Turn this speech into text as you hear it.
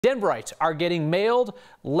Denverites are getting mailed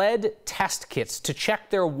lead test kits to check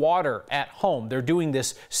their water at home. They're doing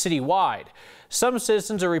this citywide. Some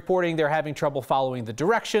citizens are reporting they're having trouble following the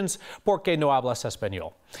directions. Porque no hablas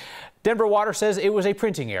español. Denver Water says it was a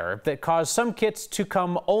printing error that caused some kits to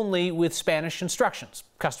come only with Spanish instructions.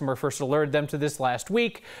 Customer first alerted them to this last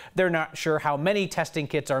week. They're not sure how many testing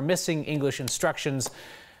kits are missing English instructions.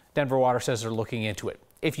 Denver Water says they're looking into it.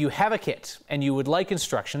 If you have a kit and you would like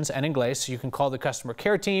instructions en inglés, you can call the customer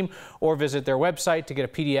care team or visit their website to get a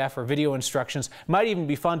PDF or video instructions. Might even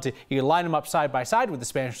be fun to you can line them up side by side with the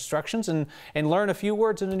Spanish instructions and learn a few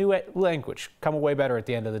words in a new language. Come away better at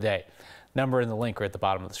the end of the day. Number and the link are at the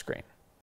bottom of the screen.